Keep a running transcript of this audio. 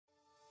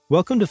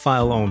Welcome to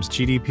FileOM's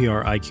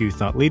GDPR IQ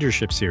Thought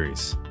Leadership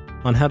Series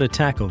on how to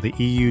tackle the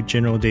EU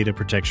General Data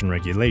Protection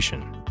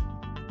Regulation.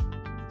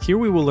 Here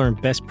we will learn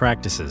best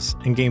practices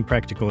and gain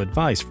practical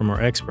advice from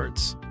our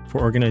experts for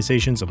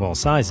organizations of all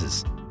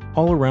sizes,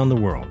 all around the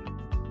world.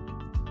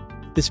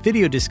 This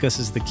video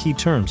discusses the key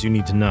terms you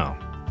need to know.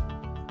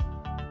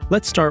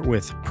 Let's start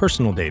with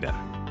personal data.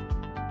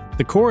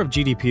 The core of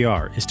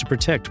GDPR is to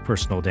protect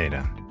personal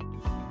data.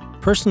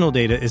 Personal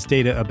data is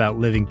data about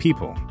living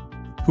people,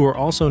 who are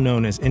also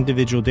known as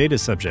individual data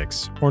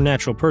subjects or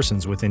natural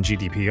persons within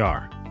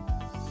GDPR.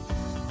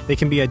 They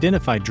can be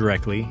identified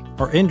directly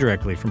or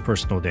indirectly from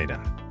personal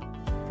data.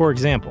 For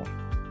example,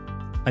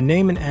 a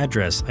name and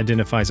address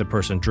identifies a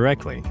person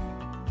directly,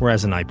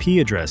 whereas an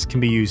IP address can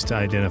be used to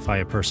identify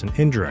a person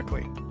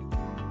indirectly.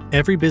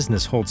 Every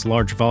business holds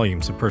large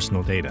volumes of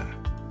personal data,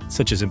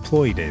 such as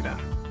employee data,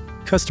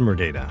 customer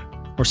data,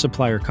 or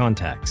supplier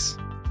contacts.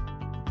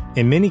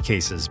 In many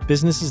cases,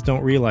 businesses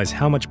don't realize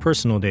how much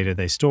personal data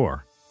they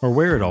store or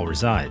where it all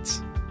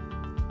resides.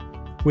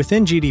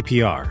 Within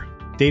GDPR,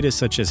 data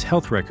such as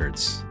health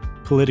records,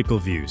 political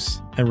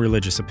views, and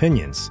religious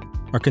opinions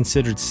are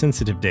considered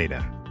sensitive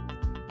data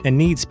and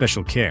need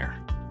special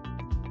care.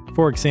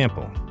 For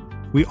example,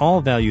 we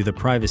all value the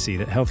privacy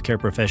that healthcare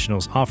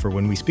professionals offer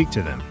when we speak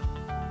to them.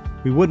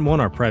 We wouldn't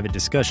want our private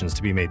discussions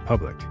to be made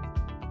public.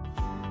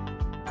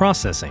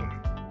 Processing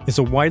is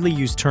a widely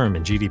used term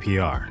in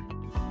GDPR.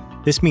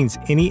 This means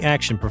any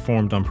action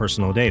performed on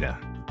personal data,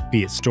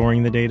 be it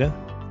storing the data,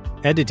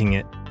 editing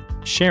it,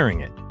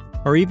 sharing it,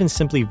 or even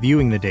simply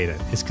viewing the data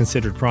is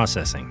considered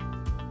processing.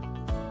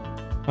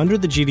 Under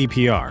the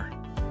GDPR,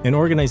 an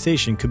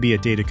organization could be a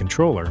data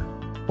controller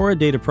or a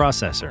data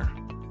processor.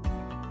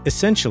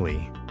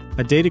 Essentially,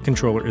 a data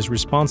controller is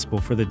responsible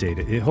for the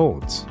data it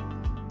holds.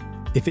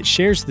 If it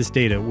shares this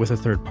data with a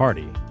third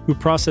party, who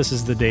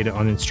processes the data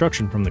on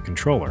instruction from the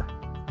controller,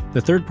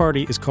 the third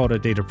party is called a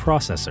data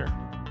processor.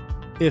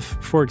 If,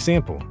 for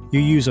example, you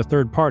use a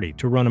third party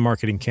to run a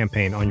marketing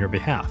campaign on your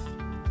behalf,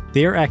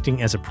 they are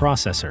acting as a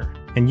processor,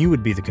 and you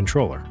would be the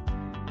controller.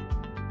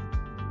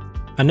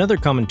 Another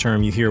common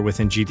term you hear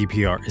within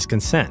GDPR is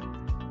consent.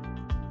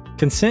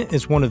 Consent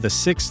is one of the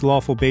 6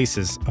 lawful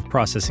bases of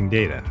processing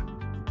data.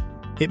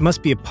 It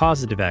must be a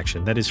positive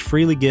action that is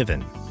freely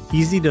given,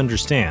 easy to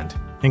understand,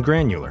 and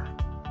granular.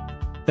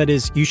 That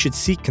is, you should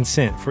seek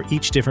consent for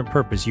each different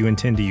purpose you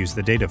intend to use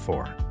the data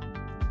for.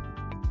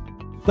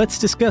 Let's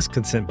discuss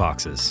consent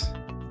boxes.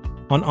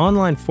 On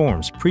online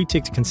forms,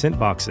 pre-ticked consent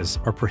boxes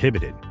are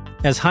prohibited,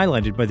 as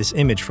highlighted by this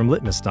image from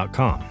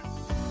litmus.com.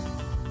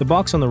 The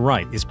box on the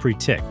right is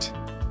pre-ticked.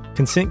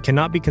 Consent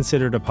cannot be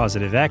considered a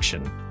positive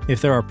action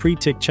if there are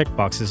pre-ticked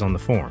checkboxes on the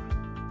form.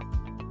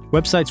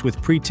 Websites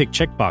with pre-ticked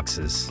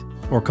checkboxes,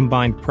 or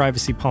combined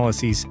privacy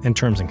policies and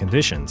terms and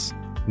conditions,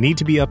 need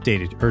to be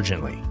updated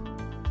urgently.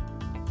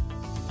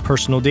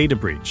 Personal data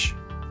breach.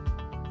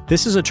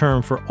 This is a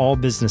term for all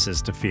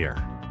businesses to fear.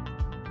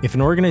 If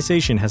an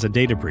organization has a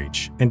data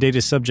breach and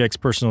data subjects'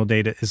 personal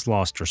data is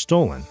lost or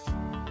stolen,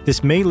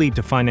 this may lead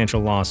to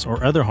financial loss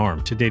or other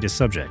harm to data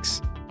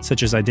subjects,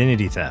 such as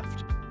identity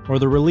theft, or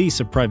the release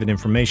of private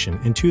information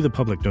into the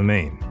public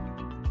domain.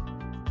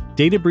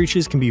 Data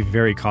breaches can be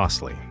very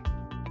costly.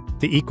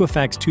 The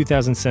Equifax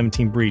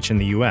 2017 breach in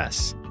the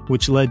US,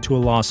 which led to a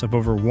loss of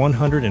over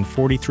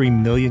 143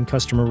 million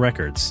customer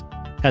records,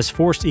 has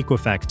forced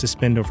Equifax to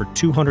spend over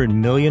 $200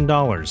 million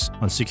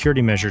on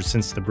security measures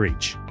since the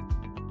breach.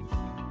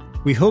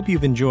 We hope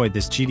you've enjoyed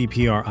this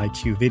GDPR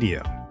IQ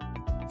video.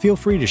 Feel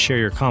free to share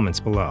your comments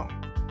below.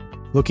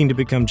 Looking to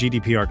become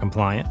GDPR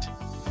compliant?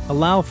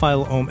 Allow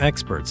FileOM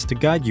experts to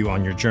guide you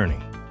on your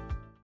journey.